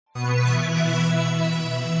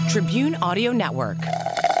Tribune Audio Network.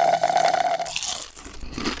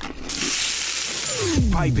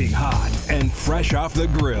 Piping hot and fresh off the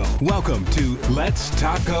grill. Welcome to Let's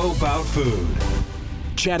Taco Bout Food.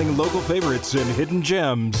 Chatting local favorites and hidden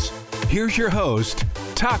gems. Here's your host,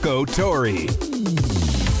 Taco Tory.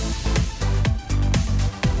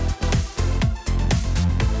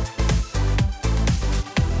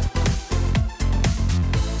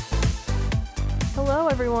 Hello,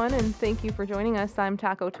 everyone, and thank you for joining us. I'm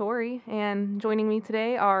Taco Tory, and joining me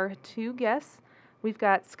today are two guests. We've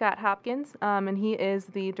got Scott Hopkins, and he is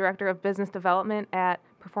the Director of Business Development at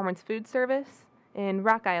Performance Food Service in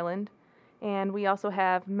Rock Island. And we also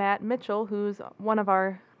have Matt Mitchell, who's one of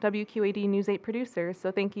our WQAD News 8 producers.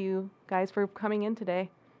 So thank you guys for coming in today.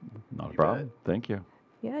 Not a problem. Thank you.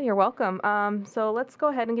 Yeah, you're welcome. So let's go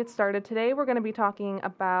ahead and get started. Today we're going to be talking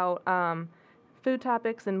about food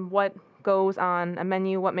topics and what goes on a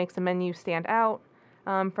menu, what makes a menu stand out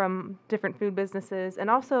from different food businesses,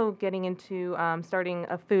 and also getting into starting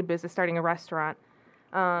a food business, starting a restaurant.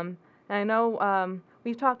 And I know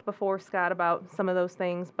we've talked before, Scott, about some of those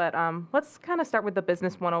things, but let's kind of start with the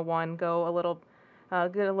Business 101, go a little,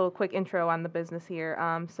 get a little quick intro on the business here.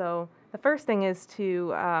 So the first thing is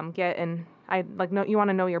to you want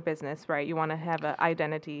to know your business, right? You want to have an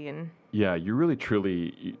identity and... Yeah, you really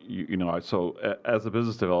truly, as a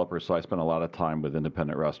business developer, so I spend a lot of time with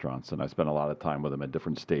independent restaurants, and I spend a lot of time with them at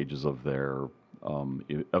different stages of their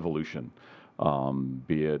evolution,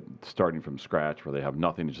 be it starting from scratch where they have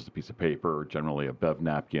nothing, it's just a piece of paper, generally a bev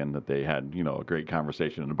napkin that they had, a great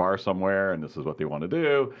conversation in a bar somewhere, and this is what they want to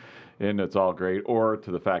do, and it's all great, or to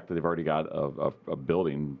the fact that they've already got a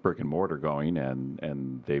building, brick and mortar going,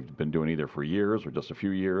 and they've been doing either for years or just a few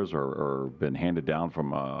years or been handed down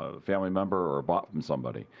from a family member or bought from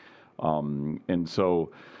somebody. And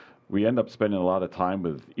so we end up spending a lot of time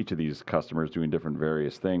with each of these customers doing different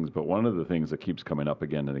various things, but one of the things that keeps coming up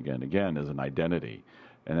again and again and again is an identity.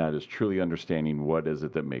 And that is truly understanding what is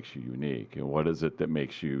it that makes you unique and what is it that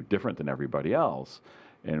makes you different than everybody else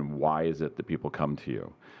and why is it that people come to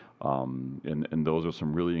you. And those are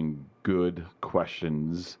some really good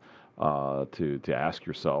questions to ask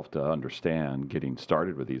yourself to understand getting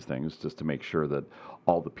started with these things, just to make sure that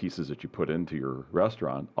all the pieces that you put into your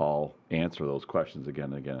restaurant all answer those questions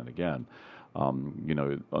again and again and again.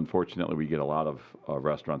 Unfortunately, we get a lot of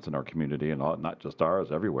restaurants in our community, and not just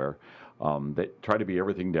ours, everywhere, that try to be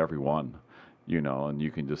everything to everyone. And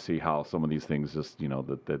you can just see how some of these things just,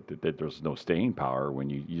 that there's no staying power when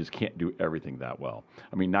you just can't do everything that well.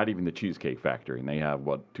 I mean, not even the Cheesecake Factory, and they have,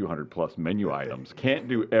 200 plus menu items. Can't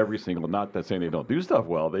do every single, not that saying they don't do stuff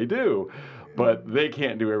well, they do, but they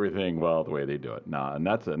can't do everything well the way they do it. And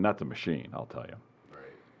that's a machine, I'll tell you.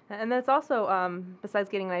 And that's also, besides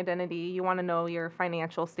getting an identity, you want to know your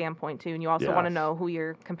financial standpoint too, and you also want to know who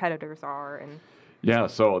your competitors are. And yeah,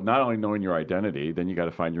 so not only knowing your identity, then you got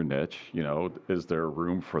to find your niche. Is there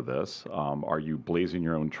room for this? Are you blazing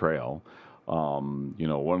your own trail?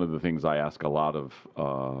 One of the things I ask a lot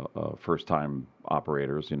of first-time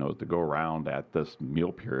operators, is to go around at this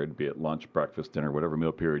meal period, be it lunch, breakfast, dinner, whatever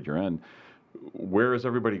meal period you're in, where is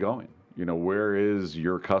everybody going? Where is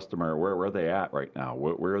your customer? Where are they at right now?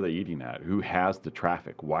 Where are they eating at? Who has the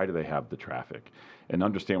traffic? Why do they have the traffic? And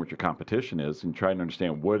understand what your competition is and try to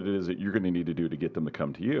understand what it is that you're going to need to do to get them to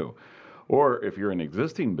come to you. Or if you're an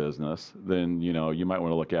existing business, then, you might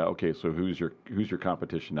want to look at, okay, so who's your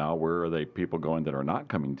competition now? Where are they people going that are not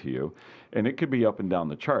coming to you? And it could be up and down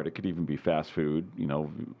the chart. It could even be fast food,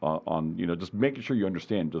 just making sure you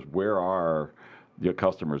understand just where are your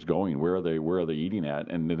customers going? Where are they eating at?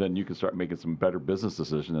 And then you can start making some better business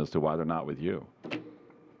decisions as to why they're not with you.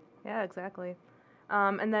 Yeah, exactly.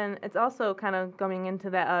 And then it's also kind of going into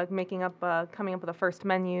that, coming up with a first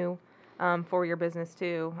menu for your business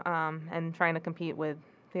too, and trying to compete with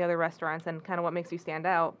the other restaurants and kind of what makes you stand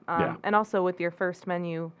out. And also with your first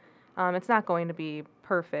menu, it's not going to be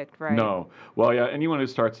perfect, right? No. Well, yeah. Anyone who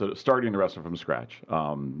starting a restaurant from scratch,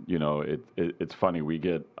 it's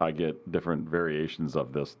funny. I get different variations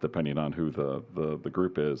of this depending on who the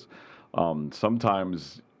group is.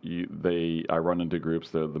 Sometimes I run into groups.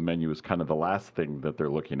 The menu is kind of the last thing that they're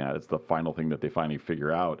looking at. It's the final thing that they finally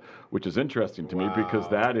figure out, which is interesting to me because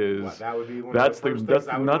that's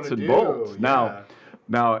the nuts and bolts. Yeah.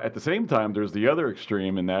 Now, at the same time, there's the other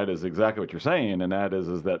extreme, and that is exactly what you're saying, and that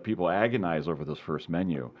is that people agonize over this first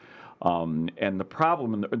menu. And the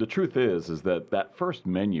problem, and the truth is that first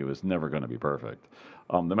menu is never going to be perfect.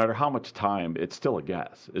 No matter how much time, it's still a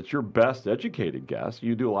guess. It's your best educated guess.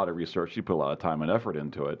 You do a lot of research, you put a lot of time and effort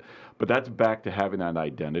into it, but that's back to having that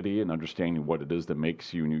identity and understanding what it is that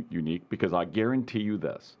makes you unique, because I guarantee you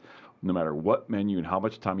this. no matter what menu and how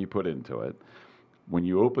much time you put into it, when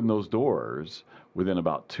you open those doors, within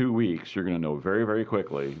about 2 weeks, you're going to know very, very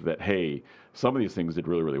quickly that, hey, some of these things did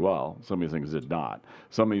really, really well. Some of these things did not.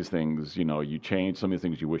 Some of these things, you changed. Some of these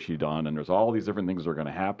things you wish you'd done. And there's all these different things that are going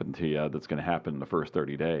to happen to you that's going to happen in the first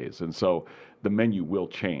 30 days. And so the menu will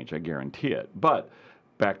change. I guarantee it. But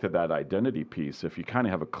back to that identity piece, if you kind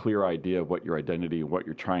of have a clear idea of what your identity and what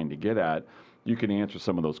you're trying to get at, you can answer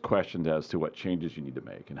some of those questions as to what changes you need to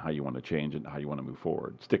make and how you want to change it and how you want to move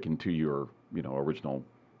forward, sticking to your, original,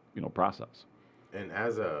 process. And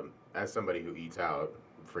as somebody who eats out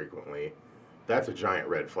frequently, that's a giant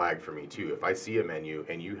red flag for me too. If I see a menu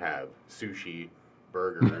and you have sushi,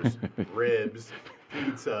 burgers, ribs,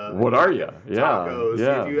 pizza, what are you? Tacos,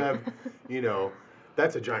 yeah. if you have,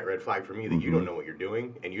 that's a giant red flag for me that you don't know what you're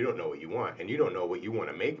doing and you don't know what you want and you don't know what you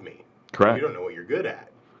want to make me. Correct. You don't know what you're good at.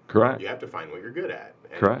 Correct. You have to find what you're good at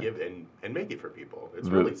and Correct. give and make it for people. It's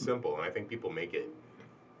really simple, and I think people make it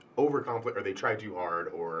overcomplicate, or they try too hard,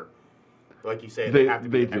 or like you say, they have to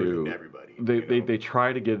be everything to everybody. They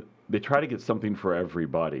try to get something for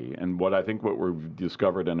everybody. And what we've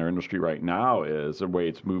discovered in our industry right now is the way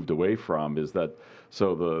it's moved away from is that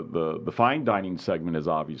the fine dining segment has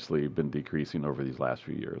obviously been decreasing over these last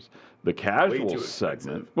few years. The casual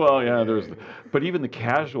segment, but even the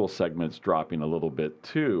casual segment's dropping a little bit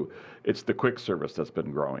too. It's the quick service that's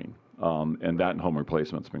been growing. And that and home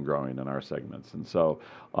replacement's been growing in our segments. And so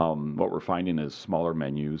what we're finding is smaller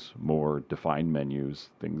menus, more defined menus,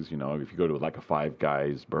 things, if you go to like a Five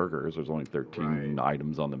Guys Burgers, there's only 13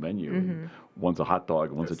 items on the menu. And one's a hot dog,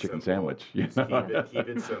 one's a chicken sandwich. Keep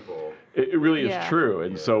it simple. It really is true.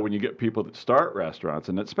 And so when you get people that start restaurants,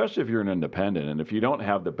 and especially if you're an independent, and if you don't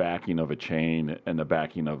have the backing of a chain and the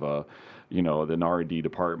backing of an R&D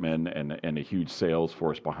department and a huge sales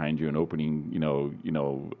force behind you, and opening,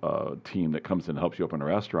 team that comes in and helps you open a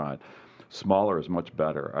restaurant, smaller is much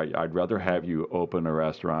better. I'd rather have you open a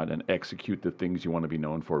restaurant and execute the things you want to be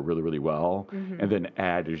known for really, really well, and then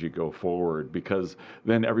add as you go forward, because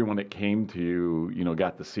then everyone that came to you,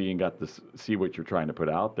 got to see what you're trying to put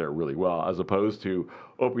out there really well, as opposed to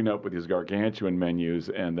opening up with these gargantuan menus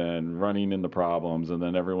and then running into problems, and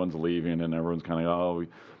then everyone's leaving and everyone's kind of, oh,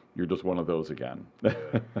 you're just one of those again.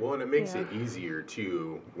 Well, and it makes it easier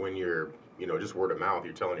too when you're, just word of mouth.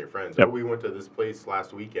 You're telling your friends, Yep. "Oh, we went to this place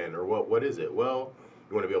last weekend," or "What is it?" Well,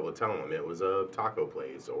 you want to be able to tell them it was a taco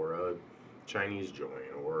place or a Chinese joint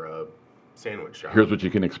or a sandwich shop. Here's what you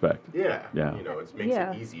can expect. Yeah. Yeah. It makes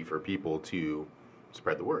it easy for people to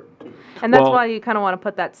spread the word too. And that's why you kind of want to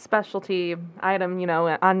put that specialty item,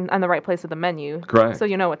 on the right place of the menu. Correct. So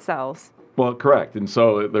it sells. Well, correct. And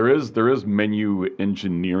so there is menu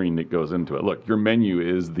engineering that goes into it. Look, your menu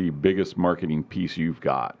is the biggest marketing piece you've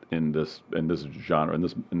got in this genre, in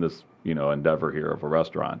this endeavor here of a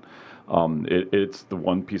restaurant. It's the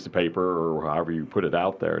one piece of paper, or however you put it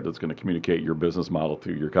out there, that's going to communicate your business model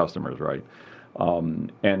to your customers, right?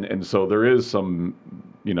 And so there is some,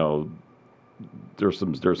 there's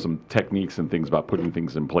some techniques and things about putting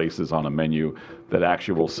things in places on a menu that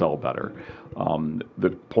actually will sell better. The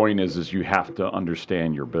point is you have to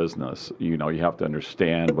understand your business. You have to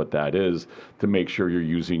understand what that is to make sure you're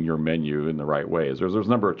using your menu in the right ways. There's a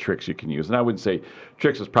number of tricks you can use, and I would say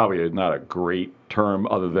tricks is probably not a great term,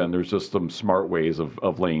 other than there's just some smart ways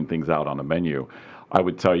of laying things out on a menu. I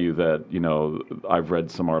would tell you that I've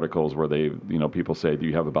read some articles where people say that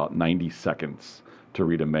you have about 90 seconds to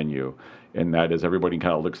read a menu. And that is, everybody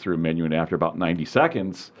kind of looks through a menu, and after about 90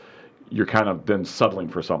 seconds, you're kind of then settling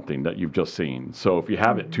for something that you've just seen. So if you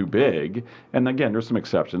have it too big, and again, there's some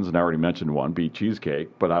exceptions, and I already mentioned one, beef cheesecake,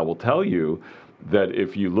 but I will tell you that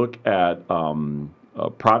if you look at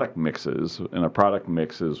product mixes, and a product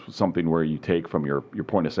mix is something where you take from your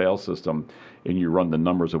point of sale system and you run the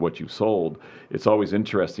numbers of what you've sold, it's always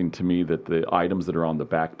interesting to me that the items that are on the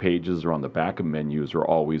back pages or on the back of menus are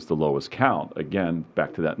always the lowest count. Again,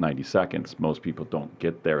 back to that 90 seconds. Most people don't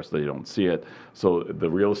get there, so they don't see it. So the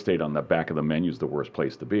real estate on the back of the menu is the worst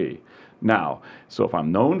place to be. Now, so if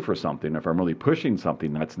I'm known for something, if I'm really pushing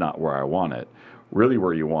something, that's not where I want it. Really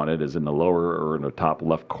where you want it is in the lower or in the top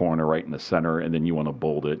left corner, right in the center, and then you want to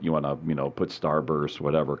bold it. You want to, put starburst,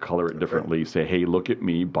 whatever, color it differently, say, hey, look at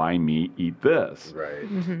me, buy me, eat this.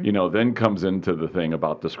 Right. Then comes into the thing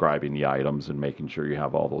about describing the items and making sure you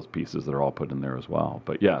have all those pieces that are all put in there as well.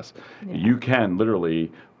 But yes, you can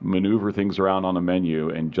literally maneuver things around on a menu,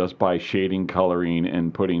 and just by shading, coloring,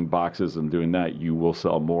 and putting boxes and doing that, you will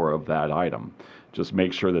sell more of that item. Just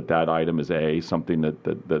make sure that item is something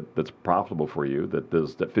that's profitable for you,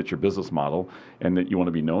 that fits your business model, and that you want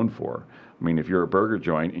to be known for. I mean, if you're a burger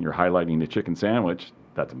joint and you're highlighting the chicken sandwich,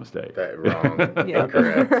 that's a mistake. That wrong. Yeah.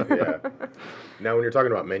 Incorrect. Yeah. Now, when you're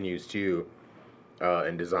talking about menus too,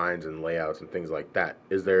 and designs and layouts and things like that,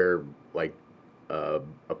 is there like a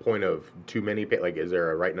point of too many? Like, is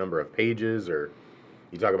there a right number of pages, or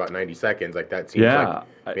you talk about 90 seconds? Like that seems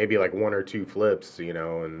like maybe like one or two flips,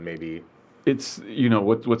 and maybe. It's,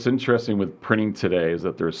 what's interesting with printing today is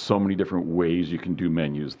that there's so many different ways you can do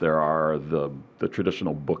menus. There are the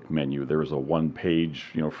traditional book menu. There's a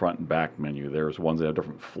one-page, front and back menu. There's ones that have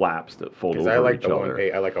different flaps that fold over I like each the other. one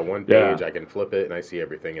page. I like a one page. I can flip it and I see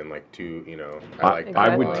everything in like two.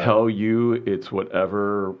 I would tell you it's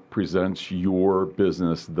whatever presents your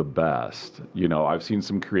business the best. I've seen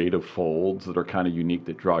some creative folds that are kind of unique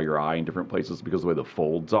that draw your eye in different places because of the way the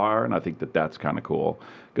folds are, and I think that that's kind of cool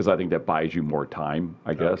because I think that buys you more time,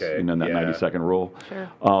 I guess, that 90-second rule. Sure.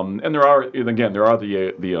 And there are the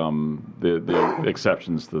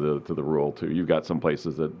exceptions to the rule too. You've got some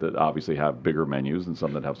places that obviously have bigger menus and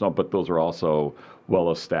some that have some, but those are also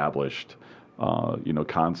well established,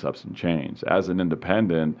 concepts and chains. As an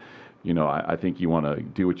independent, I think you want to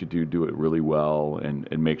do what you do it really well,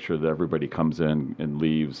 and make sure that everybody comes in and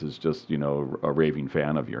leaves as just a raving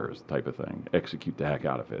fan of yours type of thing. Execute the heck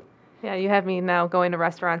out of it. Yeah, you have me now going to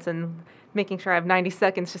restaurants and making sure I have 90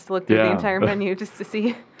 seconds just to look through the entire menu just to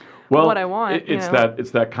see what I want. It's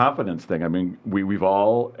that confidence thing. I mean,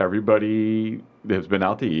 everybody has been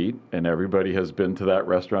out to eat, and everybody has been to that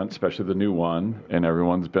restaurant, especially the new one, and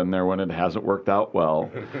everyone's been there when it hasn't worked out well,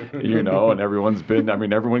 and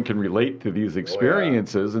everyone can relate to these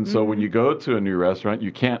experiences. And so when you go to a new restaurant,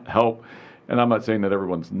 you can't help. And I'm not saying that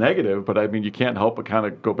everyone's negative, but I mean, you can't help but kind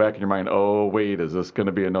of go back in your mind, oh, wait, is this going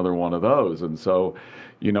to be another one of those? And so,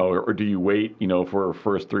 or do you wait, for the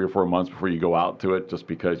first 3 or 4 months before you go out to it just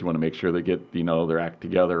because you want to make sure they get, their act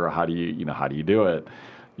together, or how do you do it?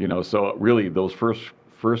 So really those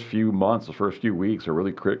first few months, the first few weeks are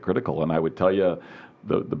really critical. And I would tell you,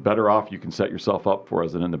 the better off you can set yourself up for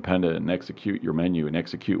as an independent and execute your menu and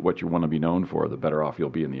execute what you want to be known for, the better off you'll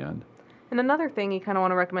be in the end. And another thing you kind of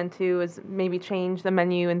want to recommend too is maybe change the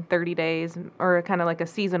menu in 30 days or kind of like a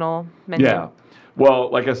seasonal menu. Yeah. Well,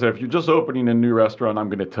 like I said, if you're just opening a new restaurant, I'm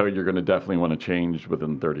going to tell you you're going to definitely want to change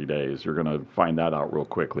within 30 days. You're going to find that out real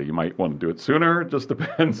quickly. You might want to do it sooner. It just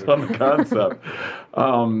depends on the concept.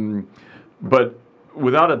 But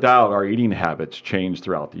without a doubt, our eating habits change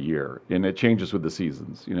throughout the year, and it changes with the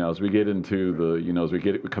seasons. As we get into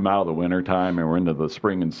we come out of the winter time and we're into the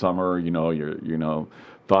spring and summer,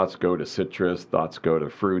 thoughts go to citrus, thoughts go to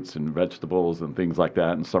fruits and vegetables and things like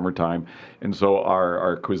that in summertime. And so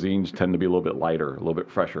our cuisines tend to be a little bit lighter, a little bit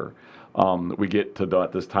fresher. We get to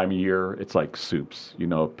at this time of year, it's like soups,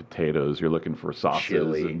 potatoes, you're looking for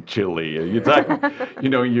sauces and chili. Exactly.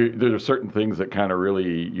 There are certain things that kind of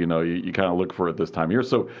really, you kind of look for at this time of year.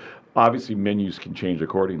 So obviously menus can change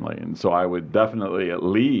accordingly. And so I would definitely at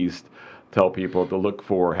least tell people to look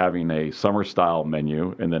for having a summer style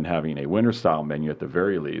menu and then having a winter style menu at the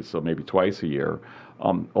very least, so maybe twice a year.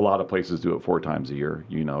 A lot of places do it 4 times a year.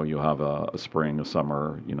 You'll have a spring, a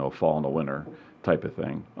summer, fall, and a winter type of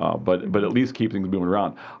thing. But at least keep things moving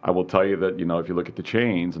around. I will tell you that, if you look at the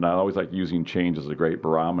chains, and I always like using chains as a great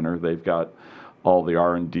barometer, they've got all the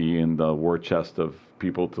R&D and the war chest of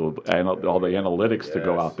people all the analytics to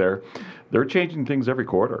go out there. They're changing things every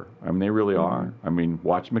quarter. I mean, they really are. I mean,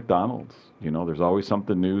 watch McDonald's. There's always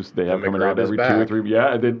something new they have coming out every 2 or 3.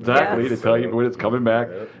 Yeah, exactly. To tell you when it's coming back,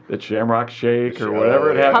 the Shamrock Shake or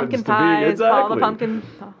whatever it happens pumpkin pies, to be. Exactly. All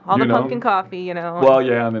the pumpkin coffee. Well,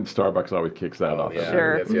 yeah, and then Starbucks always kicks that off. Yeah.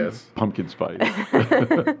 Sure. Yes. Pumpkin spice.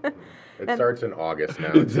 It starts in August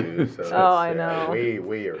now too. So I know. Way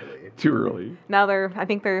early. Too early. Now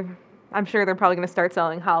I'm sure they're probably going to start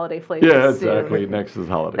selling holiday flavors. Yeah, exactly. Soon. Next is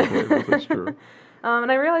holiday flavors. That's true.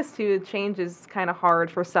 And I realize too, change is kind of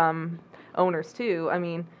hard for some owners too. I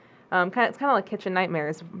mean, it's kind of like kitchen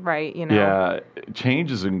nightmares, right? Yeah,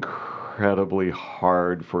 change is incredibly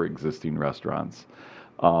hard for existing restaurants.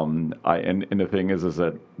 And the thing is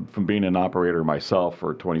that from being an operator myself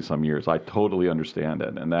for 20 some years, I totally understand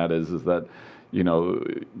it. And that is that,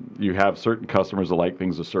 you have certain customers that like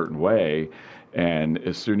things a certain way. And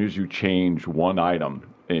as soon as you change one item,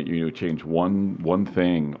 change one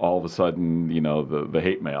thing, all of a sudden, the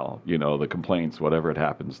hate mail, the complaints, whatever it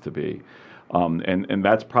happens to be. And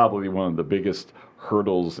that's probably one of the biggest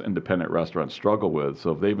hurdles independent restaurants struggle with.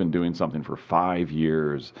 So if they've been doing something for 5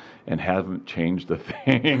 years and haven't changed a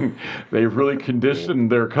thing, they've really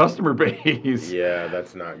conditioned their customer base. Yeah,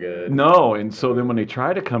 that's not good. No, and so then when they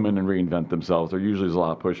try to come in and reinvent themselves, there usually is a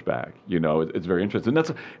lot of pushback. It's very interesting.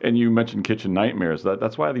 And you mentioned kitchen nightmares.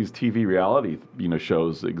 That's why these TV reality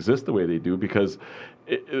shows exist the way they do, because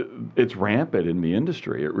it's rampant in the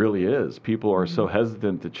industry. It really is. People are so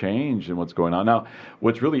hesitant to change and what's going on. Now,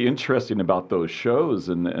 what's really interesting about those shows,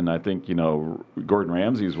 and I think, Gordon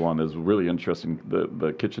Ramsay's one is really interesting,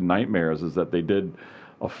 the Kitchen Nightmares, is that they did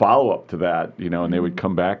a follow-up to that, and they would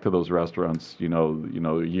come back to those restaurants,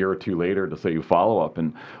 a year or two later to say follow-up.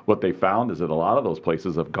 And what they found is that a lot of those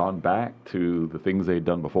places have gone back to the things they'd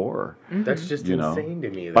done before. That's just insane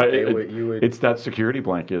to me. That it's that security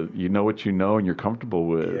blanket. You know what you know and you're comfortable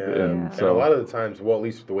with. Yeah. And a lot of the times, well, at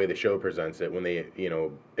least the way the show presents it, when they,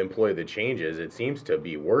 employ the changes, it seems to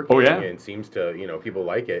be working. Oh, yeah. And seems to, people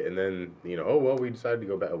like it. And then, we decided to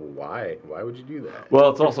go back. Why? Why would you do that? Well,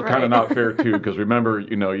 it's also kind of not fair, too, because remember,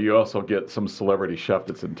 you also get some celebrity chef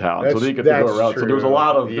that's in town. So they get to go around. True. So there's a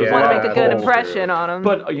lot of... You want to make a good impression on them.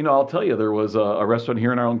 But, I'll tell you, there was a restaurant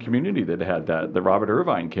here in our own community that had that. The Robert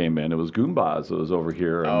Irvine came in. It was Goombas. It was over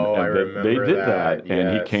here. And, I remember they did that. Yes.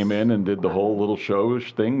 And he came in and did the whole little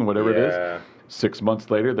show-ish thing, whatever it is. 6 months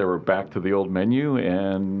later, they were back to the old menu,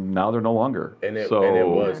 and now they're no longer. And it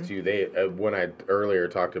was, too. They when I earlier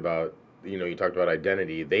talked about, you talked about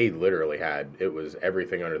identity, they literally it was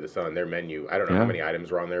everything under the sun. Their menu, I don't know how many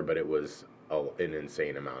items were on there, but it was an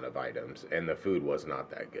insane amount of items. And the food was not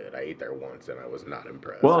that good. I ate there once, and I was not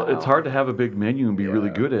impressed. Well, it's hard to have a big menu and be really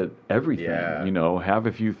good at everything. Yeah. Have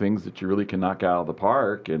a few things that you really can knock out of the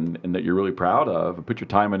park and that you're really proud of, and put your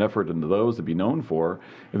time and effort into those to be known for,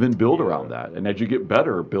 and then build around that. And as you get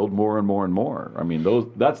better, build more and more and more. I mean,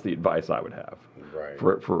 that's the advice I would have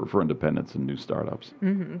for independents and new startups.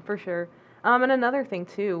 Mm-hmm, for sure. And another thing,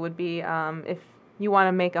 too, would be if you want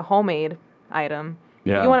to make a homemade item,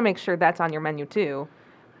 you want to make sure that's on your menu, too.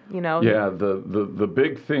 Yeah, the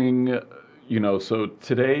big thing, so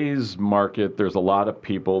today's market, there's a lot of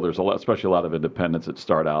people, especially a lot of independents that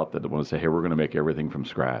start out that want to say, hey, we're going to make everything from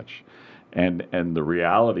scratch. And the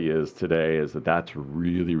reality is today is that's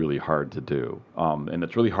really, really hard to do. And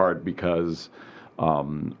it's really hard because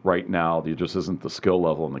right now there just isn't the skill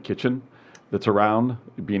level in the kitchen that's around,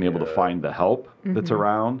 being able to find the help that's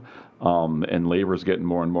around. And labor is getting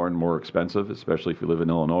more and more and more expensive, especially if you live in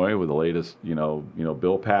Illinois with the latest,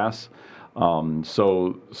 bill pass.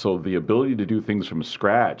 So the ability to do things from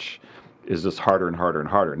scratch is just harder and harder and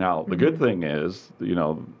harder. Now, the good thing is,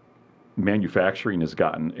 manufacturing has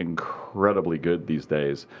gotten incredibly good these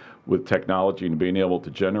days with technology and being able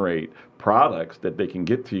to generate products that they can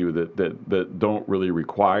get to you that don't really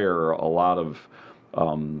require a lot of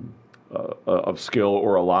skill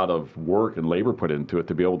or a lot of work and labor put into it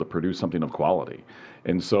to be able to produce something of quality.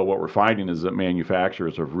 And so what we're finding is that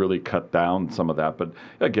manufacturers have really cut down some of that. But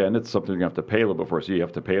again, it's something you have to pay a little bit for. So you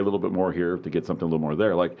have to pay a little bit more here to get something a little more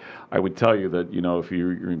there. Like I would tell you that, if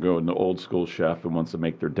you're going to an old school chef and wants to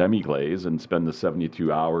make their demi glaze and spend the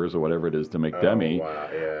 72 hours or whatever it is to make demi,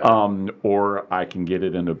 or I can get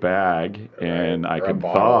it in a bag and I can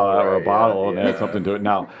thaw or a bottle and add something to it.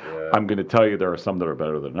 Now, I'm going to tell you there are some that are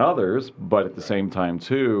better than others, but at the same time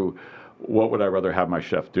too, what would I rather have my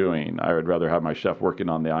chef doing? I would rather have my chef working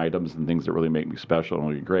on the items and things that really make me special and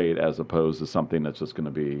really great, as opposed to something that's just going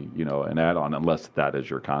to be, an add-on, unless that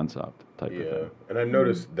is your concept type of thing. And I've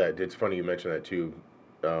noticed that it's funny you mentioned that too.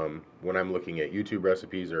 When I'm looking at YouTube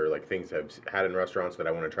recipes or like things I've had in restaurants that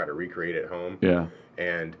I want to try to recreate at home. Yeah.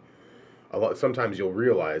 And sometimes you'll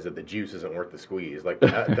realize that the juice isn't worth the squeeze. Like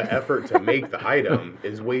the effort to make the item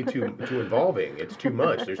is way too involving. It's too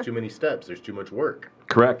much. There's too many steps. There's too much work.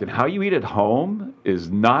 Correct. And how you eat at home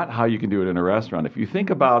is not how you can do it in a restaurant. If you think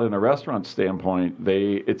about in a restaurant standpoint,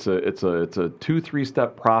 it's a 2-3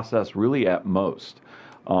 step process really at most.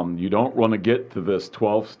 You don't want to get to this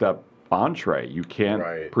 12-step entree. You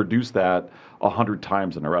can't produce that 100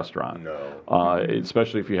 times in a restaurant. No.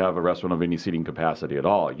 Especially if you have a restaurant of any seating capacity at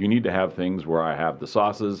all. You need to have things where I have the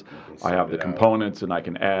sauces, I have the components, and I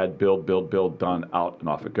can add, build, done, out, and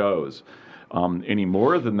off it goes. Any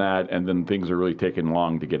more than that, and then things are really taking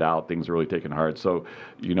long to get out. Things are really taking hard. So,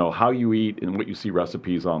 how you eat and what you see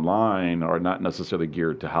recipes online are not necessarily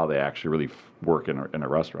geared to how they actually really work in a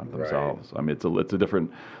restaurant themselves. I mean, it's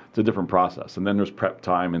a different process. And then there's prep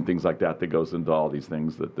time and things like that goes into all these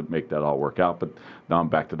things that make that all work out. But now I'm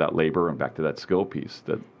back to that labor and back to that skill piece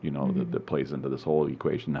that that plays into this whole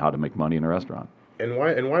equation, how to make money in a restaurant. And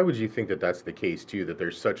why would you think that that's the case too? That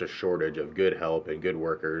there's such a shortage of good help and good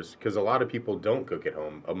workers? Because a lot of people don't cook at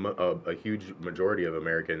home. A huge majority of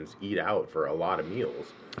Americans eat out for a lot of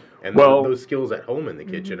meals, and those skills at home in the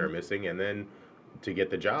kitchen are missing. And then to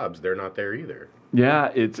get the jobs, they're not there either.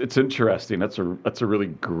 Yeah, it's interesting. That's a really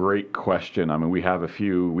great question. I mean, we have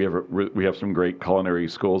some great culinary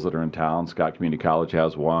schools that are in town. Scott Community College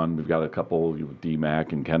has one. We've got a couple,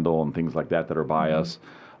 DMAC and Kendall and things like that are by us.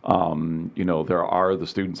 There are the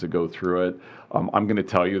students that go through it. I'm going to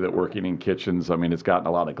tell you that working in kitchens, I mean, it's gotten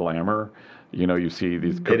a lot of glamour. You see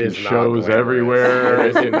these cooking shows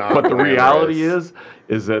everywhere. But the reality is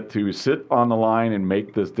that to sit on the line and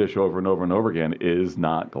make this dish over and over and over again is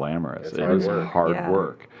not glamorous. It is hard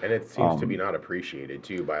work. And it seems to be not appreciated,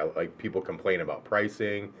 too, by, like, people complain about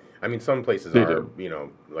pricing. I mean, some places are,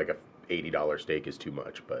 like a $80 steak is too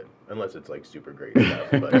much, but unless it's, like, super great stuff.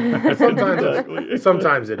 But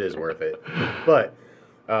sometimes it is worth it. But,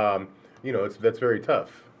 that's very tough.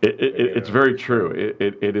 It's very true.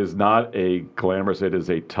 It is not a glamorous. It is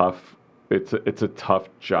a tough. It's a tough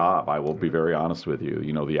job. I will be very honest with you.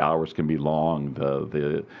 The hours can be long.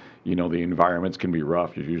 The environments can be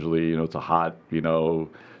rough. Usually, it's a hot,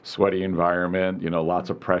 sweaty environment. Lots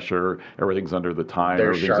of pressure. Everything's under the time.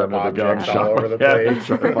 There's everything's sharp under the gun. objects all over the place.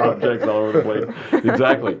 Sharp objects all over the place.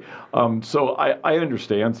 Exactly. So I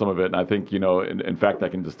understand some of it, and I think in fact I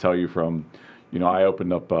can just tell you from. I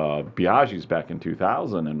opened up Biaggi's back in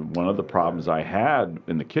 2000, and one of the problems I had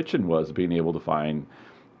in the kitchen was being able to find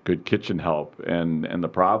good kitchen help. And the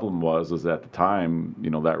problem was at the time,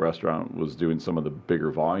 that restaurant was doing some of the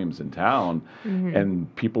bigger volumes in town,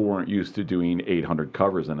 and people weren't used to doing 800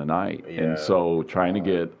 covers in a night. Yeah. And so trying to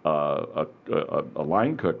get a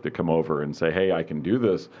line cook to come over and say, hey, I can do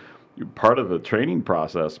this. Part of the training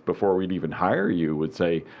process before we'd even hire you would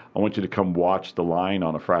say, I want you to come watch the line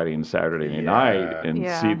on a Friday and Saturday night and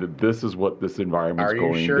see that this is what this environment's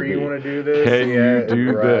going to be. Are you sure you want to do this? Can you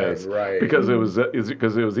do this? Right. Because it was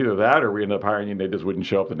either that or we ended up hiring you and they just wouldn't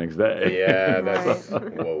show up the next day. Yeah, that's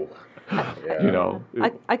whoa. Yeah.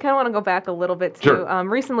 I kind of want to go back a little bit too. Sure.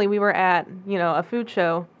 Recently we were at a food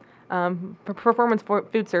show. Performance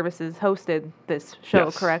Food Services hosted this show,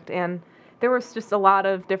 Yes. correct? And there was just a lot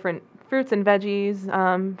of different fruits and veggies,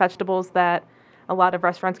 vegetables that a lot of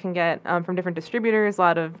restaurants can get from different distributors, a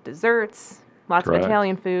lot of desserts, lots Correct. of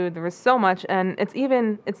Italian food. There was so much, and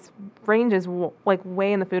it's ranges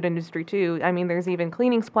way in the food industry too. I mean, there's even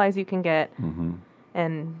cleaning supplies you can get,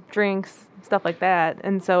 and drinks, stuff like that.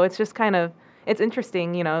 And so it's just it's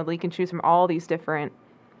interesting, you can choose from all these different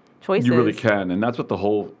choices. You really can, and that's what the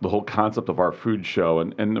whole concept of our food show,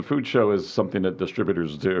 and the food show is something that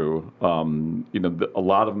distributors do. A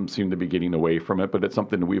lot of them seem to be getting away from it, but it's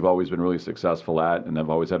something that we've always been really successful at, and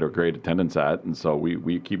have always had a great attendance at, and so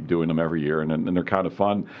we keep doing them every year, and they're kind of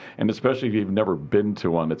fun. And especially if you've never been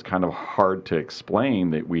to one, it's kind of hard to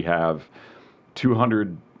explain that we have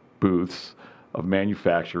 200 booths of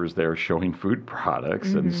manufacturers there showing food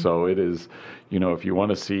products, and so it is. If you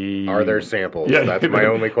want to see... Are there samples? Yeah. That's my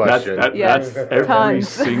only question. Yes, that's every tons.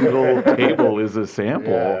 single table is a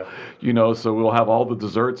sample. Yeah. So we'll have all the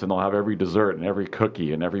desserts, and they'll have every dessert and every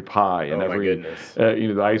cookie and every pie and every,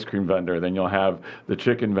 the ice cream vendor. Then you'll have the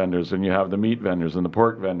chicken vendors, and you have the meat vendors and the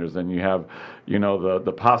pork vendors, and you have,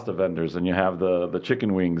 the pasta vendors, and you have the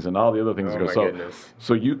chicken wings and all the other things.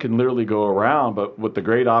 So you can literally go around, but what the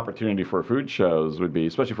great opportunity for food shows would be,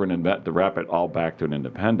 especially for an event to wrap it all back to an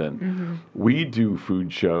independent, we do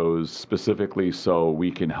food shows specifically so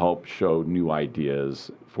we can help show new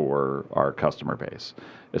ideas for our customer base,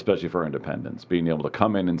 especially for independents, being able to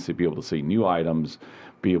come in and be able to see new items,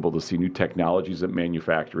 be able to see new technologies that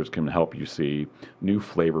manufacturers can help you see, new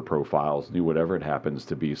flavor profiles, new whatever it happens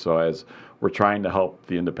to be. So as we're trying to help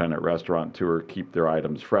the independent restaurateur keep their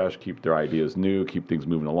items fresh, keep their ideas new, keep things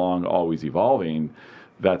moving along, always evolving,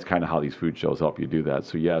 that's kind of how these food shows help you do that.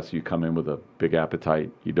 So yes, you come in with a big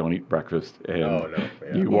appetite, you don't eat breakfast, and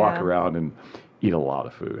you walk around and eat a lot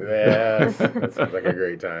of food. Yeah, that sounds like a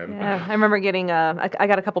great time. Yeah, I remember getting I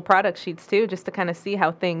got a couple product sheets too, just to kind of see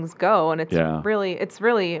how things go, and it's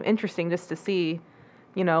really interesting just to see,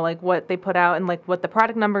 like what they put out and like what the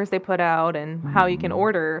product numbers they put out and how you can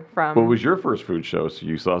order from. What was your first food show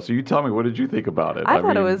you saw? So you tell me, what did you think about it? I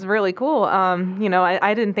thought it was really cool.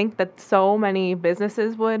 I didn't think that so many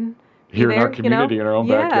businesses would. Here in there, our community, in our own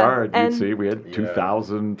backyard, and you'd see we had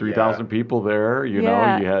 2,000, 3,000 people there. You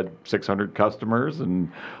had 600 customers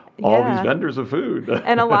and all these vendors of food.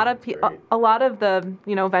 And a lot of the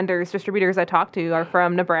vendors, distributors I talked to are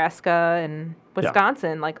from Nebraska and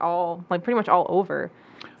Wisconsin, pretty much all over.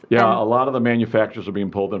 Yeah, a lot of the manufacturers are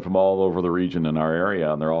being pulled in from all over the region in our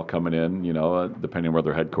area, and they're all coming in, depending on where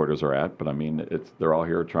their headquarters are at. But I mean, they're all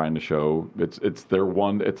here trying to show it's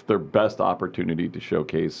their best opportunity to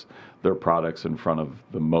showcase their products in front of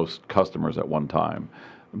the most customers at one time.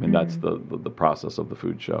 I mean, that's the process of the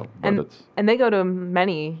food show. But and they go to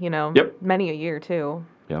many, many a year too.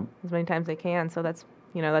 Yep. As many times as they can. So that's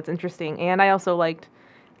interesting. And I also liked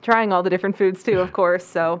trying all the different foods too, of course.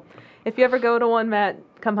 So if you ever go to one, Matt,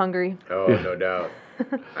 come hungry. Oh, no doubt.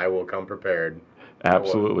 I will come prepared.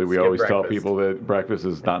 Absolutely. We skip always tell breakfast. people that breakfast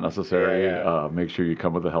is not necessary. Yeah. Make sure you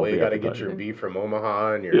come with a Well, healthy you got to appetite. get your beef from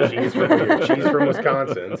Omaha and your cheese from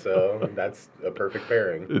Wisconsin, so that's a perfect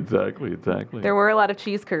pairing. Exactly. There were a lot of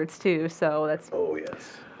cheese curds too, so that's Oh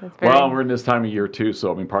yes. very. Well, we're in this time of year too,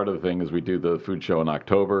 so I mean, part of the thing is we do the food show in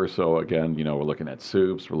October. So again, we're looking at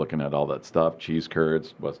soups, we're looking at all that stuff, cheese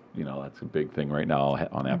curds. That's a big thing right now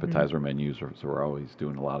on appetizer menus. So we're always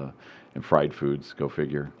doing a lot of and fried foods. Go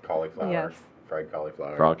figure. Cauliflower. Yes. Fried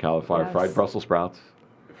cauliflower. Fried cauliflower, Yes. fried Brussels sprouts.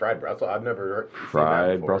 Fried Brussels. I've never seen that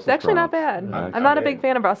Fried before. Brussels It's actually not sprouts. bad. I- I'm not a I'm big in.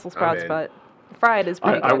 fan of Brussels sprouts, in. but fried is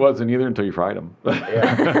pretty good. I wasn't either until you fried them. Yeah.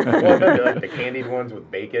 Well, like the candied ones with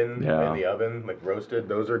bacon Yeah. in the oven, like roasted.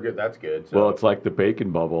 Those are good. That's good. So. Well, it's like the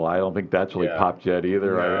bacon bubble. I don't think that's really Yeah. popped yet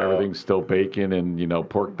either. No. Everything's still bacon and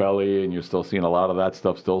pork belly, and you're still seeing a lot of that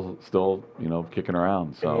stuff still kicking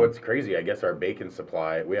around. So And what's crazy, I guess our bacon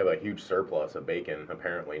supply, we have a huge surplus of bacon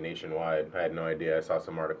apparently nationwide. I had no idea. I saw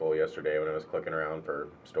some article yesterday when I was clicking around for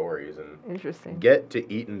stories and Interesting. get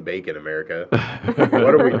to eating bacon, America.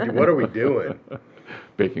 What are we doing?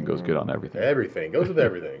 bacon goes good on everything. Everything goes with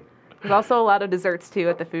everything. There's also a lot of desserts too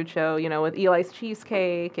at the food show, with Eli's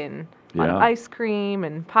cheesecake and Yeah. ice cream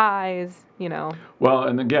and pies, Well,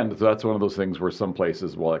 and again, so that's one of those things where some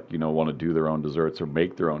places want to do their own desserts or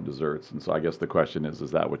make their own desserts. And so I guess the question is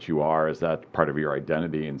that what you are? Is that part of your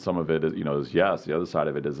identity? And some of it is, is yes. The other side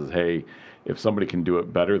of it is hey, if somebody can do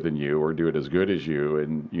it better than you or do it as good as you,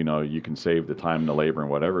 and you can save the time and the labor and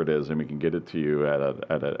whatever it is, and we can get it to you at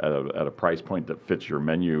a price point that fits your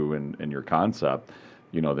menu and your concept,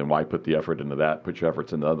 then why put the effort into that? Put your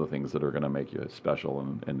efforts into other things that are going to make you special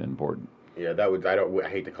and important. Yeah, I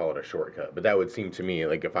hate to call it a shortcut, but that would seem to me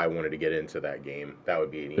like if I wanted to get into that game, that would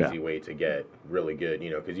be an easy way to get really good,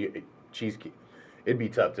 because cheesecake. It'd be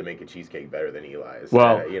tough to make a cheesecake better than Eli's.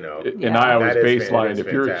 Well, Yeah. and I always That is baseline,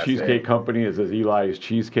 if you're a fantastic. cheesecake company that says Eli's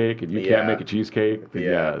Cheesecake and you Yeah. can't make a cheesecake, then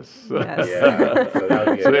Yeah. yes. Yes. Yeah, so that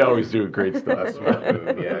would be So they always do great a stuff. smart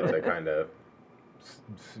move, to kind of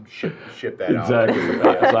ship that Exactly.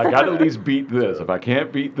 out. So I got to at least beat this. If I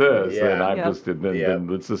can't beat this, then Yeah. I'm Yep. then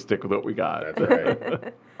let's just stick with what we got. That's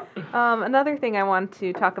right. Another thing I want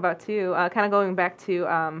to talk about too, kind of going back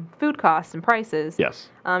to food costs and prices. Yes.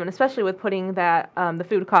 And especially with putting that the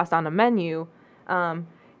food cost on a menu,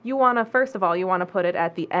 you want to first of all put it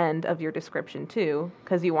at the end of your description too,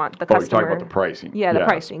 because you want the Oh, you're customer. talking about the pricing. Yeah, the Yes,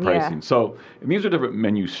 pricing. Yeah. So and these are different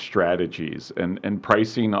menu strategies, and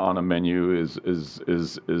pricing on a menu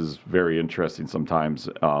is very interesting sometimes.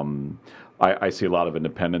 I see a lot of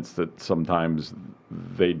independents that sometimes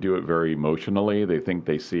they do it very emotionally. They think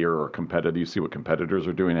they see or competitor. You see what competitors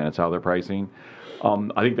are doing, and that's how they're pricing.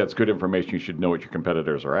 I think that's good information. You should know what your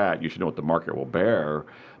competitors are at. You should know what the market will bear.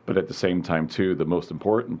 But at the same time, too, the most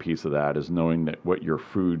important piece of that is knowing that what your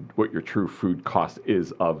true food cost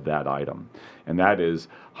is of that item. And that is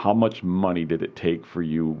how much money did it take for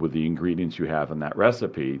you with the ingredients you have in that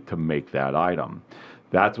recipe to make that item.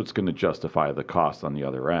 That's what's going to justify the cost on the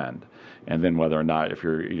other end. And then whether or not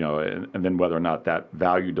and then whether or not that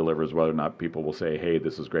value delivers, whether or not people will say, hey,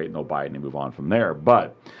 this is great, and they'll buy it and they move on from there.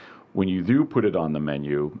 But when you do put it on the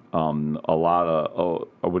menu, I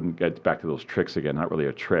wouldn't get back to those tricks again. Not really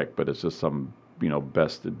a trick, but it's just some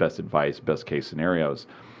best advice, best case scenarios.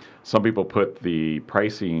 Some people put the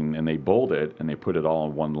pricing and they bold it and they put it all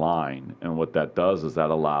in one line. And what that does is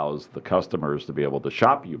that allows the customers to be able to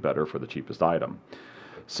shop you better for the cheapest item.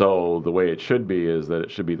 So the way it should be is that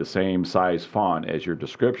it should be the same size font as your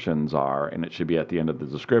descriptions are, and it should be at the end of the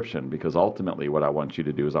description, because ultimately what I want you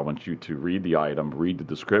to do is I want you to read the item, read the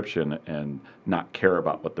description, and not care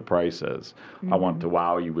about what the price is. I want to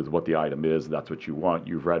wow you with what the item is. That's what you want.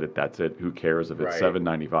 You've read it. That's it. Who cares if it's Right.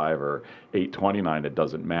 $7.95 or $8.29? It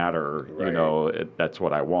doesn't matter. Right. That's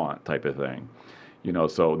what I want, type of thing.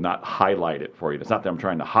 So not highlight it for you. It's not that I'm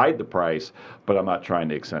trying to hide the price, but I'm not trying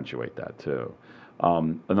to accentuate that too.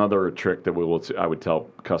 Another trick that I would tell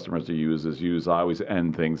customers to use is I always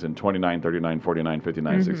end things in 29, 39, 49,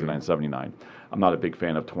 59, 69, 79. I'm not a big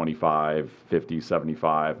fan of 25, 50,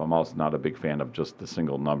 75. I'm also not a big fan of just the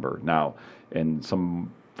single number. Now, in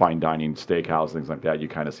some fine dining steakhouse, things like that, you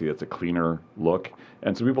kind of see it's a cleaner look.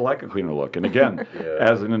 And some people like a cleaner look. And again,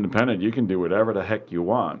 as an independent, you can do whatever the heck you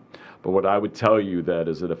want. But what I would tell you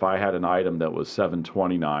is that if I had an item that was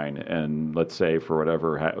 $7.29, and let's say for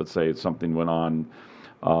whatever, let's say something went on,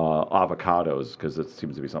 avocados, because it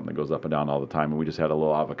seems to be something that goes up and down all the time, and we just had a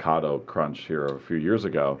little avocado crunch here a few years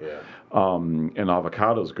ago, and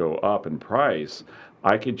avocados go up in price,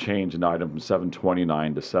 I could change an item from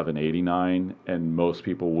 $7.29 to $7.89, and most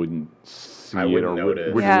people wouldn't see I it wouldn't or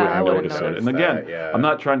notice. I wouldn't notice it. notice And again, that, yeah. I'm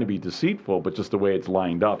not trying to be deceitful, but just the way it's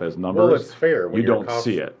lined up as numbers, Well, it's fair. When you your don't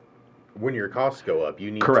see it. When your costs go up,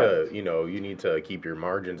 you need Correct. to, you need to keep your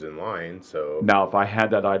margins in line. So Now, if I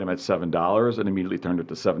had that item at $7 and immediately turned it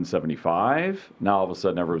to $7.75, now all of a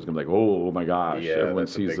sudden everyone's gonna be like, "Oh my gosh!" Yeah, Everyone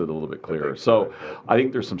that's a sees big- it a little bit a clearer. big So, time, yeah. I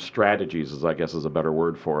think there's some strategies, as I guess is a better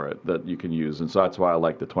word for it, that you can use, and so that's why I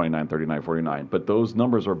like the 29, 39, 49. But those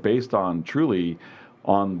numbers are based on truly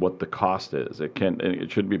on what the cost is. It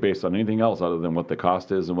shouldn't be based on anything else other than what the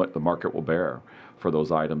cost is and what the market will bear for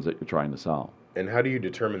those items that you're trying to sell. And how do you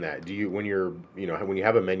determine that? Do you, when you're, when you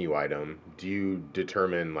have a menu item, do you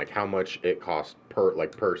determine like how much it costs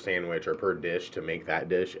per sandwich or per dish to make that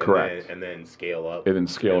dish? Correct. And then scale up. And then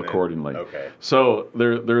scale accordingly. Okay. So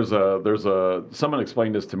there's someone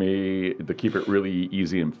explained this to me to keep it really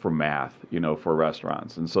easy and for math, for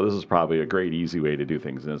restaurants. And so this is probably a great easy way to do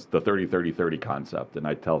things. And it's the 30-30-30 concept. And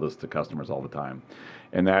I tell this to customers all the time.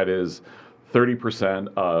 And that is 30%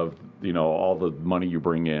 of all the money you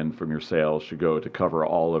bring in from your sales should go to cover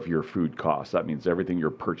all of your food costs. That means everything you're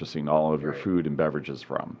purchasing all of your food and beverages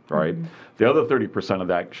from, right? Mm-hmm. The other 30% of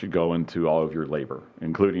that should go into all of your labor,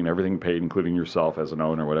 including everything paid, including yourself as an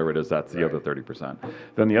owner, whatever it is. That's the other 30%.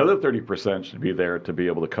 Then the other 30% should be there to be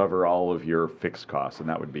able to cover all of your fixed costs, and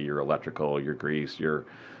that would be your electrical, your grease, your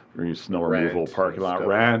snow removal, parking lot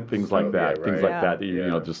rent, things like that,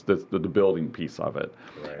 just the building piece of it.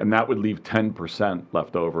 Right. And that would leave 10%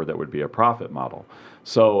 left over that would be a profit model.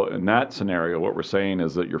 So in that scenario, what we're saying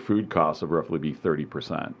is that your food costs would roughly be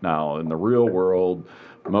 30%. Now, in the real world,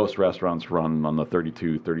 most restaurants run on the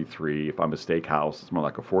 32, 33. If I'm a steakhouse, it's more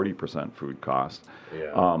like a 40% food cost,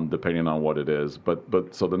 depending on what it is. But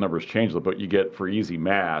so the numbers change, but you get, for easy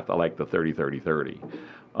math, I like the 30, 30, 30.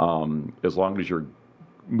 As long as you're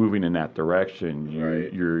moving in that direction,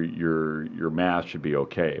 your math should be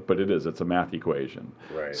okay. But it's a math equation.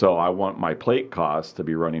 Right. So I want my plate cost to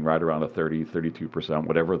be running right around a 30, 32%,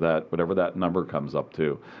 whatever that number comes up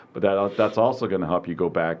to. But that's also going to help you go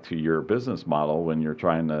back to your business model when you're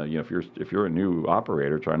trying to, if you're a new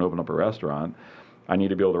operator trying to open up a restaurant, I need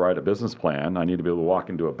to be able to write a business plan. I need to be able to walk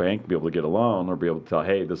into a bank, be able to get a loan, or be able to tell,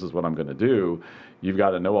 hey, this is what I'm going to do. You've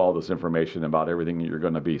got to know all this information about everything that you're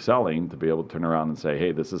going to be selling to be able to turn around and say,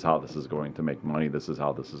 hey, this is how this is going to make money. This is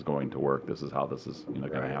how this is going to work. This is how this is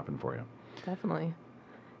going to happen for you. Definitely.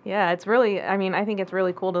 Yeah, it's really, I think it's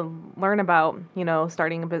really cool to learn about,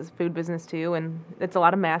 starting a food business too. And it's a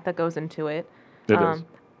lot of math that goes into it. It is.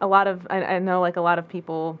 I know like a lot of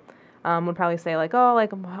people would probably say like, oh,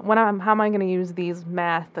 like how am I going to use these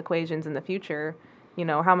math equations in the future?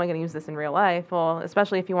 How am I going to use this in real life? Well,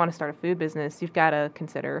 especially if you want to start a food business, you've got to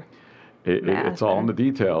consider it's all in the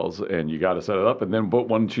details, and you got to set it up. And then, but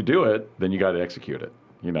once you do it, then you got to execute it.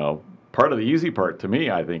 Part of the easy part to me,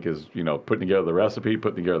 I think, is putting together the recipe,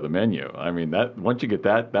 putting together the menu. I mean, that once you get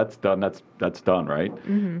that's done. That's done, right?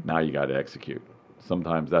 Mm-hmm. Now you got to execute.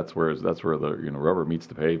 Sometimes that's where the rubber meets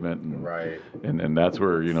the pavement, and that's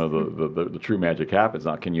where the true magic happens.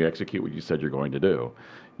 Now, can you execute what you said you're going to do?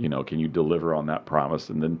 Can you deliver on that promise?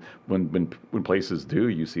 And then when places do,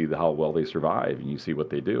 you see how well they survive, and you see what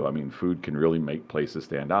they do. I mean, food can really make places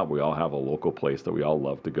stand out. We all have a local place that we all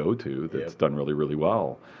love to go to that's done really, really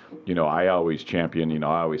well. I always champion.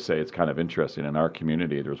 I always say it's kind of interesting in our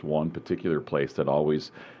community. There's one particular place that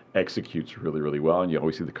always executes really, really well, and you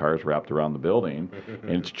always see the cars wrapped around the building,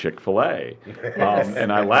 and it's Chick-fil-A.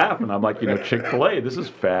 And I laugh, and I'm like, Chick-fil-A, this is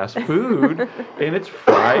fast food, and it's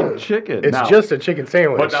fried chicken. It's just a chicken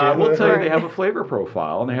sandwich. But I will tell you, they have a flavor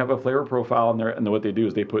profile, and what they do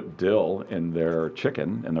is they put dill in their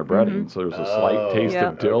chicken and their breading, so there's a slight taste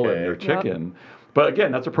of dill in their chicken. Yep. But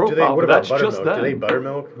again, that's a profile. What about that's buttermilk? Just them. Do they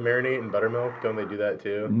buttermilk, marinate in buttermilk? Don't they do that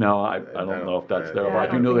too? No, I don't know if that's there, but I